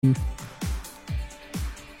702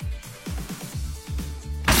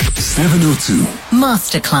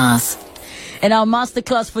 Masterclass. In our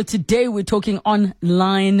masterclass for today, we're talking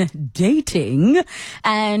online dating,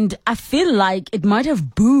 and I feel like it might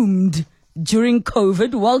have boomed during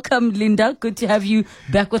COVID. Welcome, Linda. Good to have you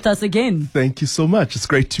back with us again. Thank you so much. It's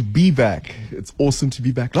great to be back. It's awesome to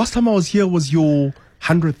be back. Last time I was here was your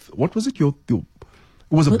 100th. What was it? It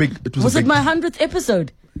was a big. Was it my 100th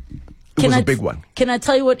episode? It was a big one. Can I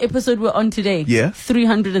tell you what episode we're on today? Yeah.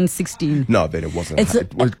 316. No, then it wasn't.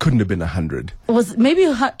 It couldn't have been 100.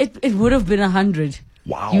 It would have been 100.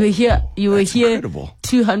 Wow. You were here. That's incredible.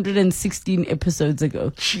 216 episodes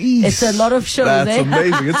ago. Jeez. It's a lot of shows. That's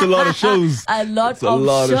amazing. It's a lot of shows. a lot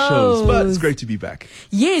of shows. But it's great to be back.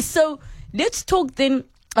 Yes. So let's talk then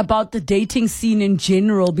about the dating scene in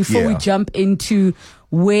general before we jump into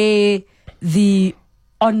where the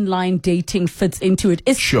online dating fits into it,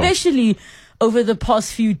 especially over the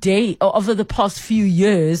past few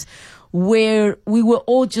years, where we were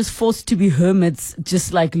all just forced to be hermits,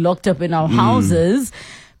 just like locked up in our houses.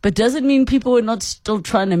 But doesn't mean people were not still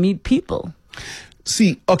trying to meet people.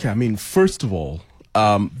 See, okay, I mean, first of all,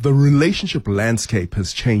 the relationship landscape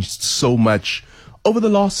has changed so much over the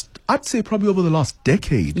last, I'd say probably over the last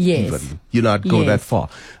decade even. I'd go that far.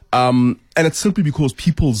 And it's simply because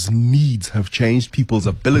people's needs have changed, people's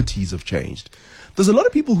abilities have changed. There's a lot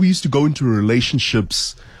of people who used to go into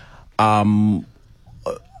relationships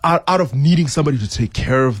out of needing somebody to take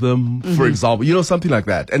care of them, for example, something like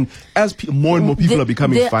that. And as more and more people are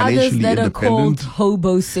becoming financially independent, are called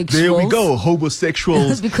hobosexuals. There we go,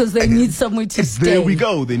 hobosexuals. Because they need somewhere to stay. There we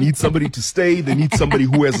go. They need somebody to stay. They need somebody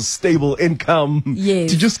who has a stable income to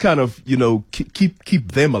just kind of,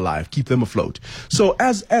 keep them alive, keep them afloat. So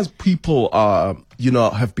as people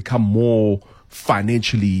have become more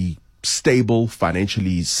financially stable,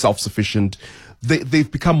 financially self-sufficient, they've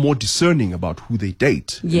become more discerning about who they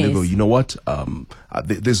date. Yes. And they go, you know what?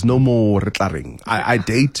 There's no more retlaring. I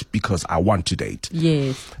date because I want to date.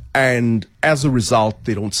 Yes. And as a result,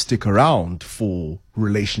 they don't stick around for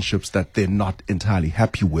relationships that they're not entirely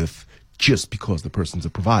happy with just because the person's a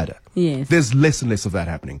provider. Yes. There's less and less of that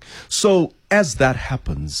happening. So as that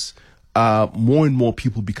happens, more and more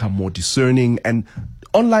people become more discerning, and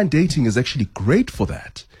online dating is actually great for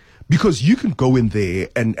that, because you can go in there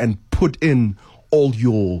and put in all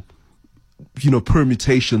your,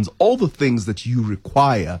 permutations, all the things that you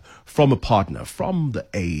require from a partner, from the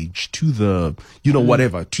age to the,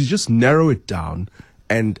 whatever, to just narrow it down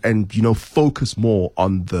and focus more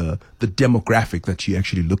on the demographic that you're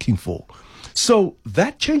actually looking for. So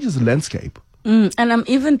that changes the landscape. And I'm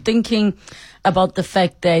even thinking about the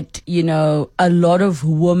fact that, a lot of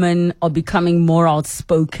women are becoming more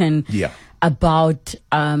outspoken about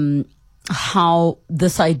how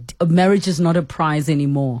this marriage is not a prize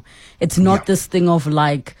anymore. It's not this thing of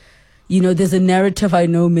like, there's a narrative I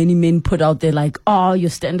know many men put out there like, oh,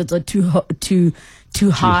 your standards are too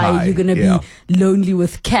high. You're going to be lonely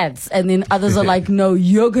with cats. And then others are like, no,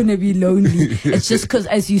 you're going to be lonely. It's just because,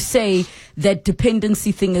 as you say, that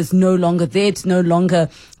dependency thing is no longer there. It's no longer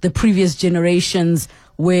the previous generations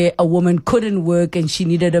where a woman couldn't work and she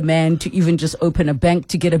needed a man to even just open a bank,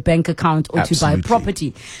 to get a bank account, or to buy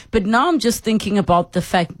property. But now I'm just thinking about the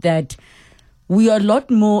fact that we are a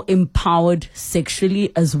lot more empowered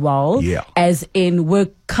sexually as well. Yeah. As in, we're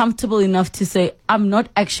comfortable enough to say, I'm not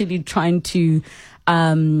actually trying to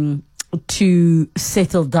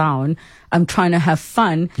settle down. I'm trying to have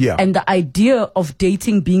fun. Yeah. And the idea of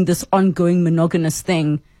dating being this ongoing monogamous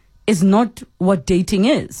thing is not what dating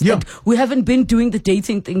is. Yeah. But we haven't been doing the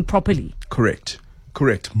dating thing properly. Correct.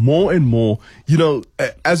 More and more,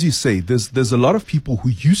 as you say, there's a lot of people who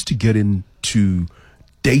used to get into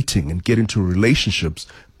dating and get into relationships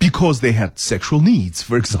because they had sexual needs,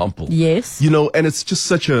 for example. Yes. And it's just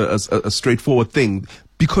such a straightforward thing,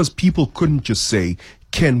 because people couldn't just say,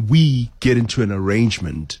 can we get into an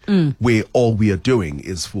arrangement where all we are doing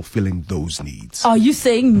is fulfilling those needs? Are you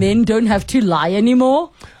saying men don't have to lie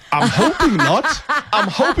anymore? I'm hoping not. I'm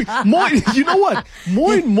hoping more. You know what?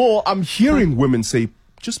 More and more, I'm hearing women say,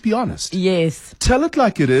 just be honest. Yes. Tell it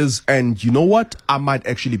like it is. And you know what? I might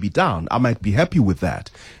actually be down. I might be happy with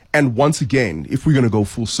that. And once again, if we're going to go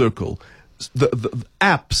full circle, the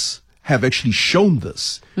apps have actually shown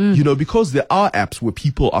this, because there are apps where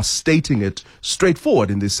people are stating it straightforward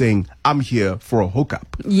and they're saying, I'm here for a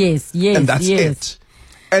hookup. Yes. And that's it.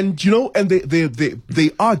 And, and they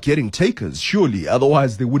are getting takers, surely.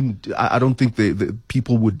 Otherwise, they wouldn't, I don't think the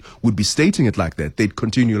people would be stating it like that. They'd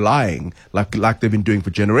continue lying like they've been doing for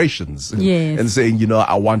generations. And saying,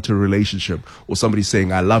 I want a relationship. Or somebody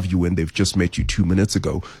saying, I love you, when they've just met you 2 minutes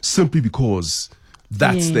ago. Simply because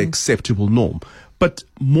That's the acceptable norm. But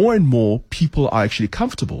more and more people are actually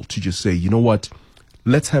comfortable to just say, you know what,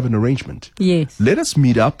 let's have an arrangement. Yes. Let us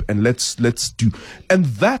meet up and let's do. And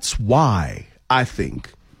that's why I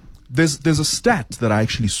think there's a stat that I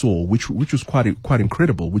actually saw, which was quite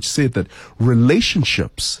incredible, which said that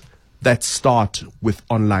relationships that start with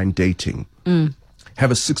online dating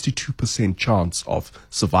have a 62% chance of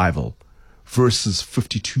survival versus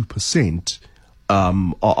 52%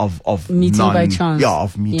 of meeting by chance. Yeah,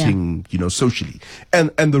 of meeting, socially.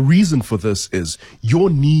 And the reason for this is your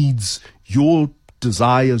needs, your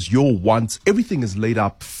desires, your wants, everything is laid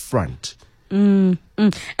up front. And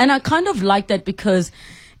I kind of like that because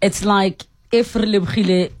it's like if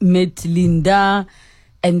Relebogile met Linda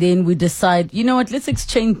and then we decide, you know what, let's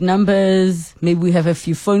exchange numbers. Maybe we have a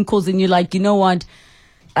few phone calls and you're like, you know what,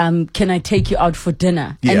 can I take you out for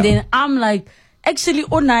dinner? Yeah. And then I'm like, actually,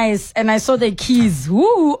 oh nice, and I saw the keys.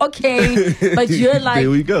 Woo, okay. But you're like, there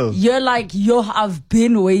we go. You're like, I've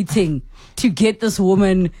been waiting to get this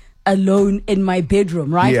woman alone in my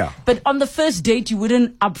bedroom, right? Yeah. But on the first date, you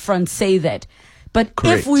wouldn't upfront say that. But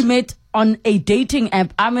Correct. if we met on a dating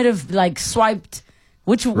app, I might have like swiped.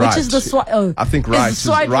 Which is the swipe? Oh, I think right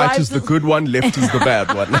is the good one, left is the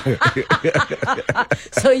bad one.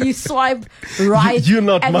 So you swipe right. You're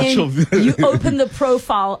not and much then of. You open the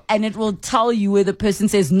profile and it will tell you where the person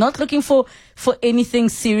says not looking for anything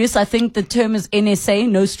serious. I think the term is NSA,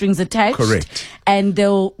 no strings attached. Correct. And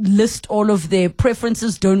they'll list all of their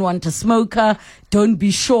preferences. Don't want a smoker. Don't be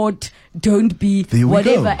short. Don't be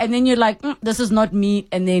whatever. And then you're like, this is not me.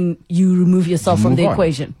 And then you remove yourself from the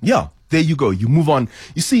equation. Yeah. There you go. You move on.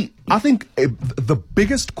 You see, I think the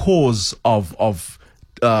biggest cause of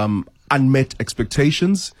unmet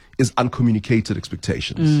expectations is uncommunicated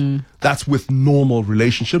expectations. That's with normal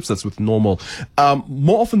relationships. That's with normal.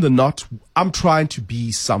 More often than not, I'm trying to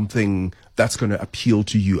be something that's going to appeal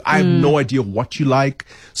to you. I have no idea what you like.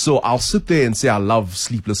 So I'll sit there and say I love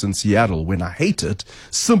Sleepless in Seattle when I hate it,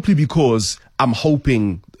 simply because I'm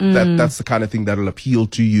hoping that that's the kind of thing that'll appeal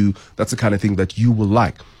to you. That's the kind of thing that you will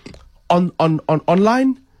like. On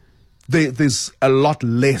online, there's a lot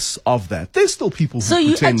less of that. There's still people who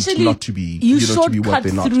pretend not to be, to be what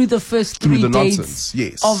they're not. Through the first three dates nonsense,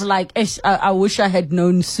 yes. Of like, I wish I had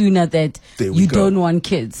known sooner that you don't want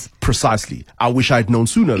kids. Precisely. I wish I'd known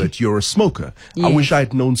sooner that you're a smoker. Yes. I wish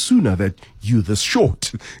I'd known sooner that you're this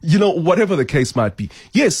short. Whatever the case might be.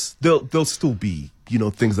 Yes, there'll still be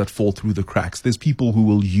things that fall through the cracks. There's people who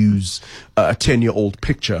will use a 10-year-old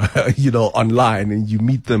picture, online, and you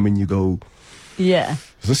meet them and you go, yeah,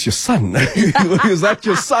 is this your son? Is that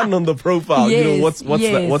your son on the profile? Yes,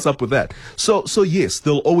 what's up with that? So yes,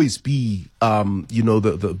 there'll always be,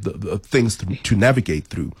 the things to navigate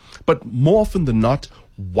through. But more often than not,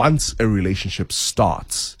 once a relationship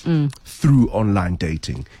starts through online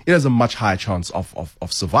dating, it has a much higher chance of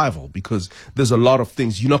survival, because there's a lot of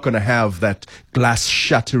things. You're not going to have that glass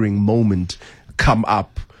shattering moment come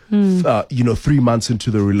up, 3 months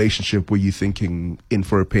into the relationship where you're thinking in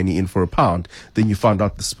for a penny, in for a pound. Then you find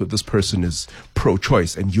out this person is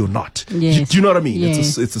pro-choice and you're not. Yes. Do you know what I mean?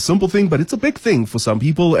 Yes. It's a simple thing, but it's a big thing for some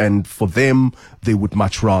people, and for them, they would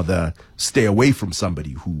much rather stay away from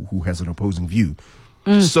somebody who has an opposing view.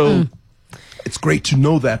 So it's great to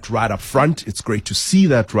know that right up front. It's great to see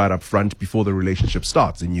that right up front before the relationship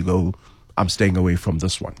starts, and you go, I'm staying away from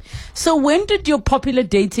this one. So when did your popular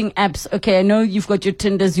dating apps, okay, I know you've got your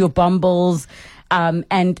Tinders, your Bumbles,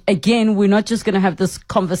 and again, we're not just going to have this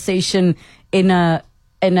conversation in a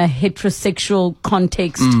heterosexual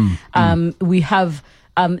context. We have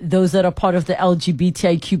those that are part of the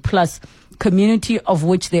LGBTIQ plus community, of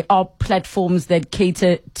which there are platforms that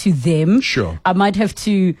cater to them. Sure. I might have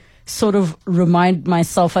to sort of remind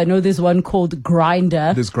myself. I know there's one called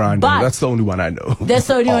Grindr. There's Grindr. That's the only one I know. That's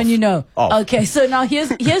the only one you know. Off. Okay, so now here's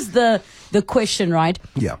the question, right?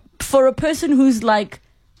 Yeah. For a person who's like,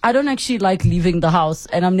 I don't actually like leaving the house,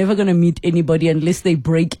 and I'm never going to meet anybody unless they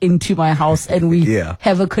break into my house and we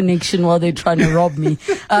have a connection while they're trying to rob me.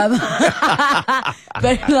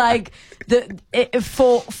 But like,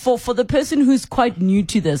 for the person who's quite new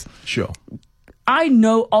to this, sure, I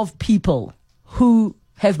know of people who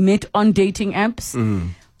have met on dating apps,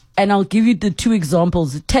 and I'll give you the two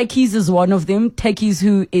examples. Tekkies is one of them. Tekkies,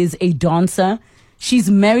 who is a dancer. She's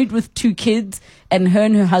married with 2 kids, and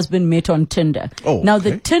her husband met on Tinder. Oh, now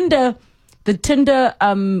okay. the Tinder,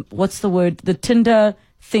 what's the word? The Tinder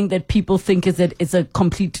thing that people think is that it's a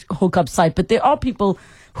complete hookup site, but there are people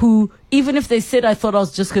who, even if they said, I thought I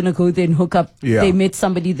was just going to go there and hook up, they met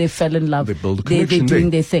somebody, they fell in love. They build a connection. They're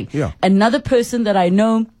doing their thing. Yeah. Another person that I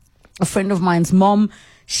know, a friend of mine's mom,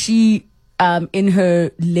 she, in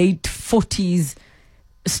her late 40s,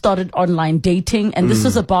 started online dating, and this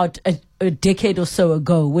was about a decade or so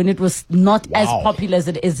ago when it was not as popular as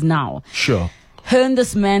it is now. Sure. Her and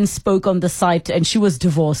this man spoke on the site, and she was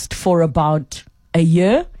divorced for about a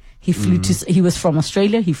year. He flew he was from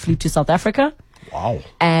Australia. He flew to South Africa. Wow.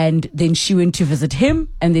 And then she went to visit him,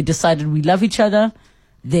 and they decided we love each other.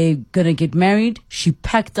 They're going to get married. She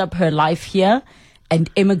packed up her life here and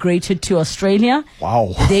emigrated to Australia.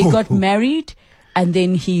 Wow. They got married, and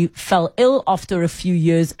then he fell ill after a few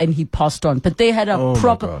years and he passed on. But they had a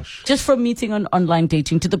proper, just from meeting on online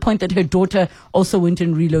dating, to the point that her daughter also went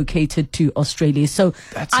and relocated to Australia. So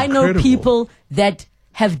I know people that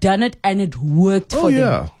have done it and it worked for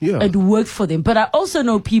them. Yeah. It worked for them. But I also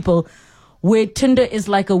know people where Tinder is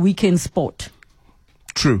like a weekend sport.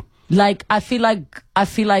 True. Like I feel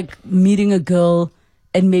like meeting a girl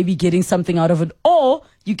and maybe getting something out of it. Or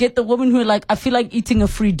you get the woman who are like, I feel like eating a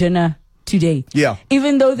free dinner today. Yeah.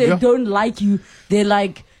 Even though they don't like you, they're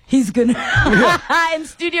like, he's gonna in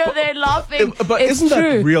studio they're laughing. But it's isn't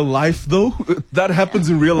true. that real life though? That happens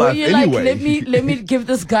in real life you're anyway. Like, let me give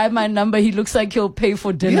this guy my number. He looks like he'll pay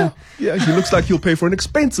for dinner. Yeah, he looks like he'll pay for an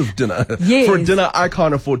expensive dinner. Yes. For a dinner I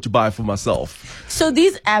can't afford to buy for myself. So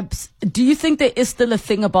these apps, do you think there is still a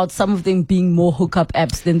thing about some of them being more hookup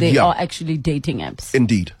apps than they are actually dating apps?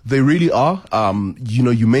 Indeed, they really are.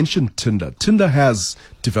 You mentioned Tinder. Tinder has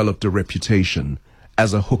developed a reputation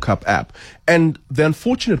as a hookup app. And the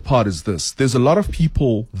unfortunate part is this. There's a lot of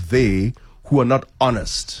people there who are not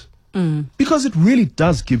honest. Because it really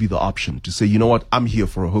does give you the option to say, you know what, I'm here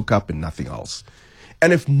for a hookup and nothing else.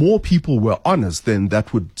 And if more people were honest, then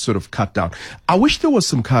that would sort of cut down. I wish there was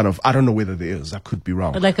some kind of, I don't know whether there is, I could be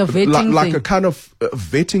wrong. Like a vetting thing. Like a kind of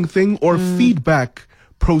vetting thing or a feedback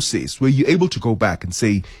process where you're able to go back and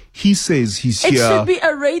say, he says he's here. It should be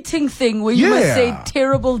a rating thing where you must say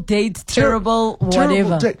terrible date, terrible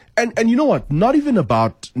whatever. And you know what? Not even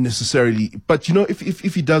about necessarily, but you know, if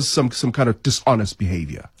he does some kind of dishonest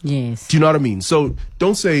behavior. Yes. Do you know what I mean? So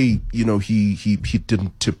don't say, you know, he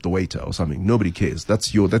didn't tip the waiter or something. Nobody cares.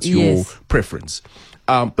 That's your preference.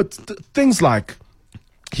 But things like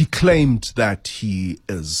he claimed that he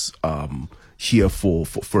is here for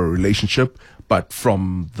a relationship. But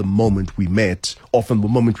from the moment we met, or from the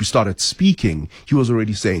moment we started speaking, he was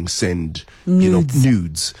already saying send,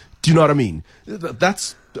 nudes. Do you know what I mean?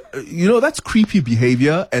 That's creepy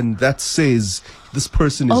behavior, and that says this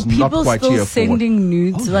person is not quite here for people still sending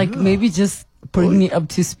nudes? Maybe just bring me up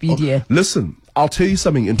to speed here. Listen, I'll tell you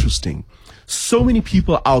something interesting. So many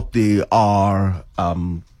people out there are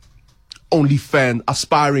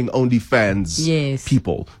aspiring OnlyFans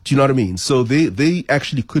people. Do you know what I mean? So they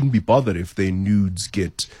actually couldn't be bothered if their nudes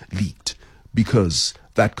get leaked, because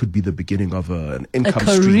that could be the beginning of an income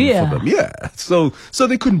stream for them. Yeah. So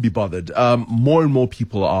they couldn't be bothered. More and more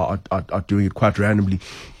people are doing it quite randomly.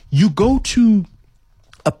 You go to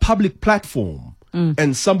a public platform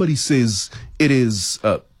and somebody says it is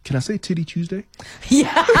can I say Titty Tuesday?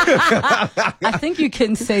 Yeah. I think you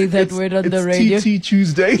can say that word on the radio. It's TT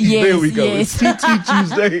Tuesday. Yes, there we go. yes. It's TT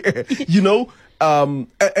Tuesday.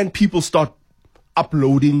 And people start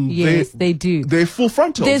uploading. Yes, they do. They're full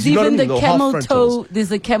frontal. There's even the camel toe.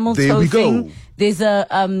 There's a camel toe thing. There's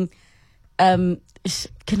a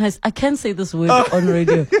I can't say this word on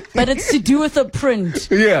radio, but it's to do with a print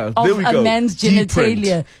of a man's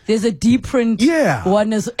genitalia. There's a D-print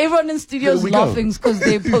one. Everyone in studio is laughing because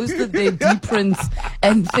they posted their D-prints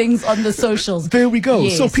and things on the socials. There we go.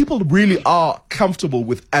 Yes. So people really are comfortable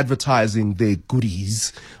with advertising their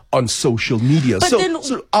goodies on social media.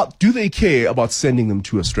 But do they care about sending them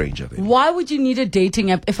to a stranger then? Why would you need a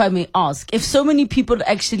dating app, if I may ask, if so many people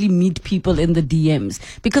actually meet people in the DMs?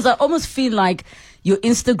 Because I almost feel like your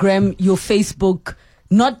Instagram, your Facebook,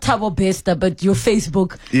 not Tabo Besta, but your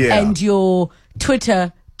Facebook and your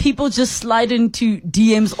Twitter, people just slide into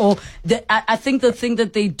DMs, or I think the thing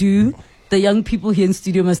that they do, the young people here in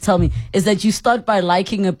studio must tell me, is that you start by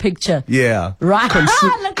liking a picture. Yeah. Right?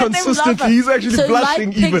 Consistently. He's actually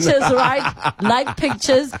blushing like pictures, right? Like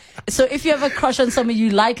pictures. So if you have a crush on somebody,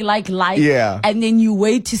 you like. Yeah. And then you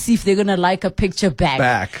wait to see if they're going to like a picture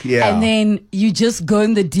back. Yeah. And then you just go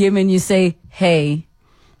in the DM and you say, hey.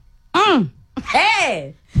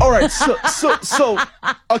 Hey. All right. So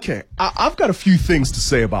okay. I've got a few things to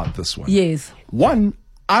say about this one. Yes. One,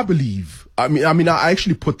 I believe, I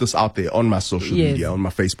actually put this out there on my social media, on my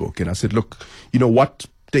Facebook, and I said, look, you know, what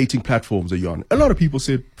dating platforms are you on? A lot of people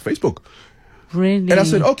said Facebook. Really? And I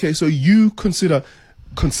said, okay, so you consider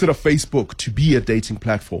Facebook to be a dating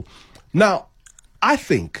platform. Now, I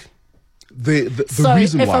think the Sorry,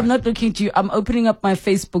 reason if why. I'm not looking at you, I'm opening up my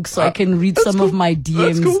Facebook so I can read some of my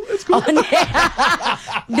DMs. That's cool.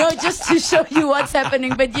 No, just to show you what's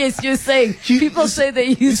happening. But yes, you're saying people say they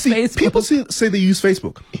use Facebook. People say they use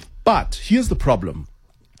Facebook, but here's the problem: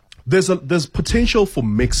 there's potential for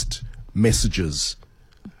mixed messages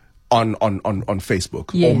on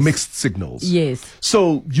Facebook, yes, or mixed signals. Yes.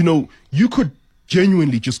 So you could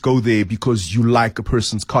genuinely just go there because you like a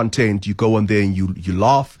person's content. You go on there and you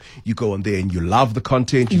laugh. You go on there and you love the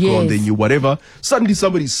content. You go on there and you whatever. Suddenly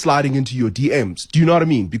somebody's sliding into your DMs. Do you know what I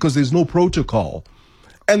mean? Because there's no protocol.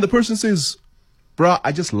 And the person says, bruh,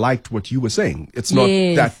 I just liked what you were saying. It's not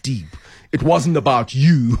that deep. It wasn't about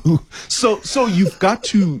you. So you've got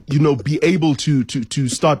to, be able to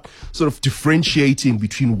start sort of differentiating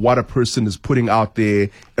between what a person is putting out there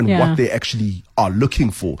and what they actually are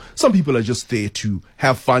looking for. Some people are just there to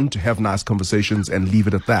have fun, to have nice conversations and leave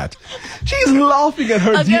it at that. She's laughing at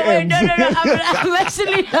her DMs. Wait, no. I'm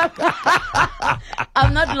actually,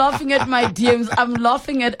 I'm not laughing at my DMs. I'm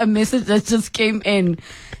laughing at a message that just came in,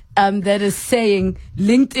 that is saying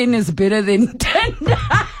LinkedIn is better than Tinder.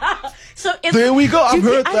 So there we go. I've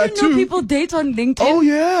heard that too. I didn't know people date on LinkedIn. Oh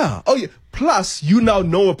yeah. Plus, you now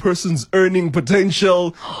know a person's earning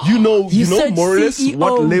potential. You know more or less CEO.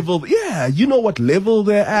 what level. Yeah, you know what level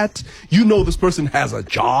they're at. You know this person has a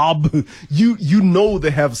job. You know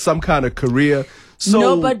they have some kind of career. So,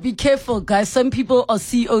 no, but be careful, guys. Some people are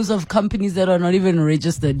CEOs of companies that are not even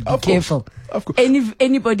registered. Be careful. Of course.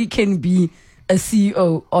 Anybody can be a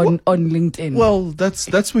CEO on LinkedIn. Well,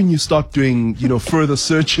 that's when you start doing, further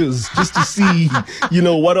searches just to see,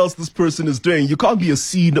 what else this person is doing. You can't be a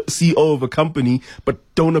CEO of a company, but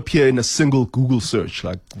don't appear in a single Google search.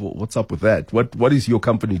 Like, what's up with that? What does your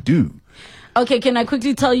company do? Okay, can I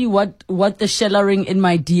quickly tell you what the shellering in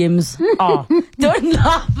my DMs are? Don't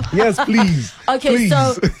laugh. Yes, please. Okay, please.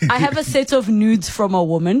 So I have a set of nudes from a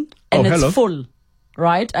woman, and it's full.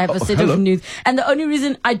 Right? I have a set of nudes. And the only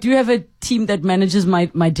reason I do have a team that manages my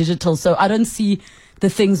digital, so I don't see the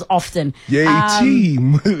things often. Yay,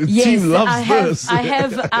 team. Yes, team loves this. I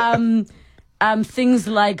have things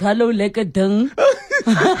like hello leka dung.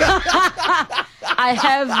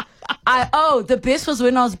 The best was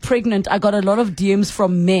when I was pregnant. I got a lot of DMs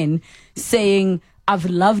from men saying, I've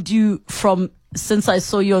loved you since I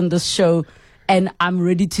saw you on this show, and I'm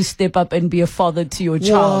ready to step up and be a father to your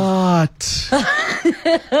child. What?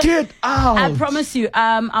 Get out. I promise you,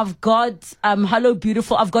 I've got hello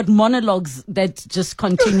beautiful. I've got monologues that just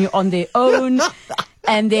continue on their own.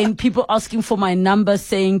 And then people asking for my number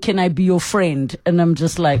saying, can I be your friend? And I'm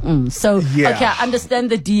just like, So, okay, I understand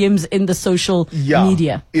the DMs in the social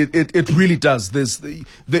media. It really does.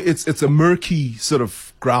 It's a murky sort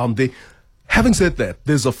of ground there. Having said that,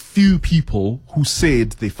 there's a few people who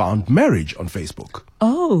said they found marriage on Facebook.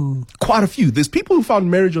 Oh. Quite a few. There's people who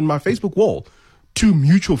found marriage on my Facebook wall. 2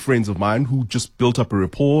 mutual friends of mine who just built up a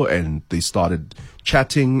rapport and they started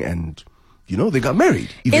chatting and, they got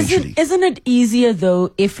married eventually. Isn't it easier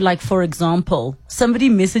though if, like, for example, somebody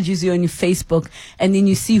messages you on your Facebook and then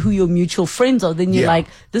you see who your mutual friends are, then you're like,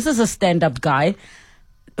 this is a stand-up guy.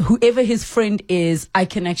 Whoever his friend is, I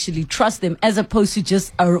can actually trust them, as opposed to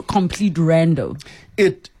just a complete rando.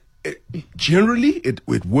 It generally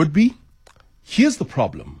would be. Here's the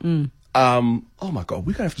problem. Oh my God,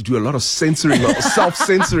 we're gonna have to do a lot of censoring,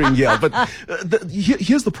 self-censoring here. But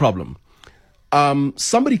here's the problem.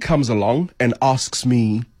 Somebody comes along and asks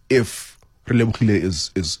me if Relebogile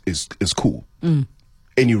is cool.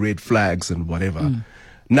 Any red flags and whatever.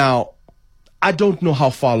 Now, I don't know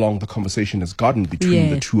how far along the conversation has gotten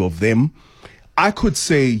between the two of them. I could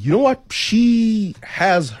say, you know what? She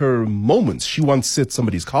has her moments. She once set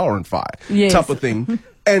somebody's car on fire, type of thing.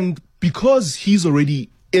 And because he's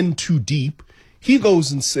already in too deep, he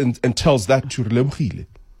goes and tells that to Relebogile,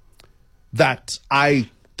 that I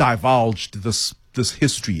divulged this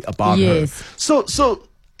history about her. So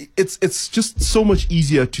it's just so much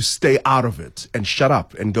easier to stay out of it and shut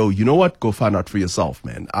up and go, you know what? Go find out for yourself,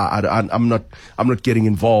 man. I'm not getting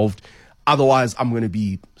involved. Otherwise, I'm going to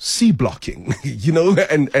be C-blocking,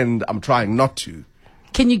 and I'm trying not to.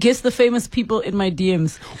 Can you guess the famous people in my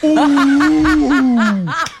DMs? Oh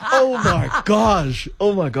my gosh.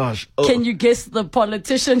 Oh. Can you guess the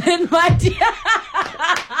politician in my DMs?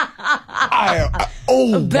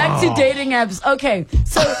 Back to dating apps. Okay,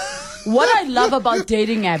 so what I love about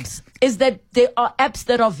dating apps is that there are apps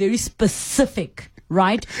that are very specific,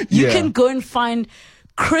 right? You can go and find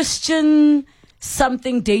Christian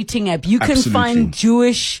something dating app. You can find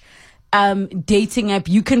Jewish dating app.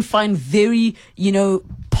 You can find very,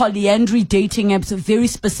 polyandry dating apps are very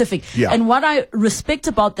specific. Yeah. And what I respect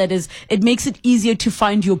about that is it makes it easier to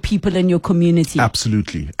find your people in your community.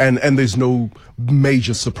 Absolutely. And there's no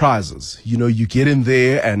major surprises. You know, you get in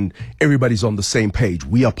there and everybody's on the same page.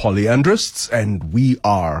 We are polyandrists and we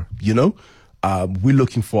are, you know, we're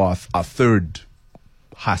looking for our third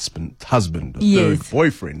husband, Yes. third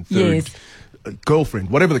boyfriend, third girlfriend,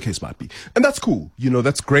 whatever the case might be. And that's cool. You know,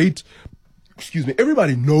 that's great. Excuse me.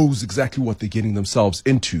 Everybody knows exactly what they're getting themselves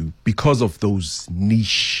into because of those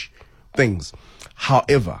niche things.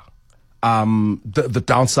 However, the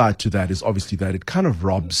downside to that is obviously that it kind of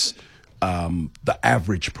robs the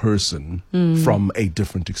average person from a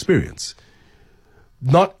different experience.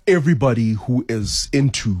 Not everybody who is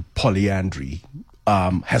into polyandry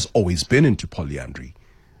has always been into polyandry.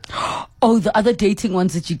 Oh, the other dating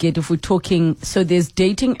ones that you get, if we're talking, so there's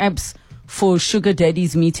dating apps for sugar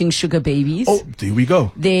daddies meeting sugar babies. Oh, there we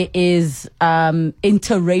go. There is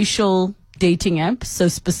interracial dating apps, so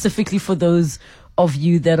specifically for those of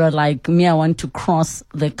you that are like me, I want to cross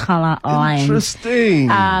the color line. Interesting.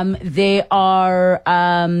 There are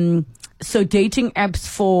so dating apps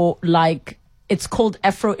for like, it's called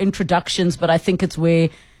Afro introductions, but I think it's where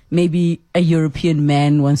maybe a European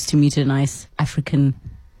man wants to meet a nice African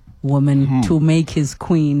woman to make his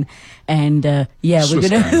queen. And we're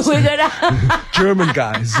gonna German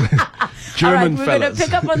guys. German we're fellas. going to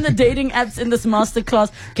pick up on the dating apps in this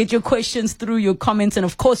masterclass. Get your questions through, your comments, and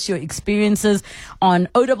of course your experiences on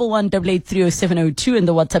 011 883 0702 and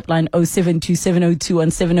the WhatsApp line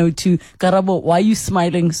 0727021702. Karabo, why are you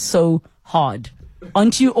smiling so hard?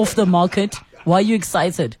 Aren't you off the market? Why are you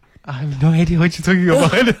excited? I have no idea what you're talking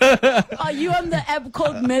about. Are you on the app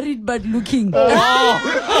called Married But Looking?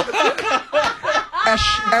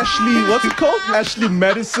 Ashley, what's it called? Ashley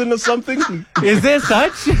Madison or something? Is there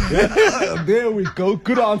such? There we go.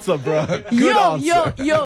 Good answer, bro. Good answer. Yo.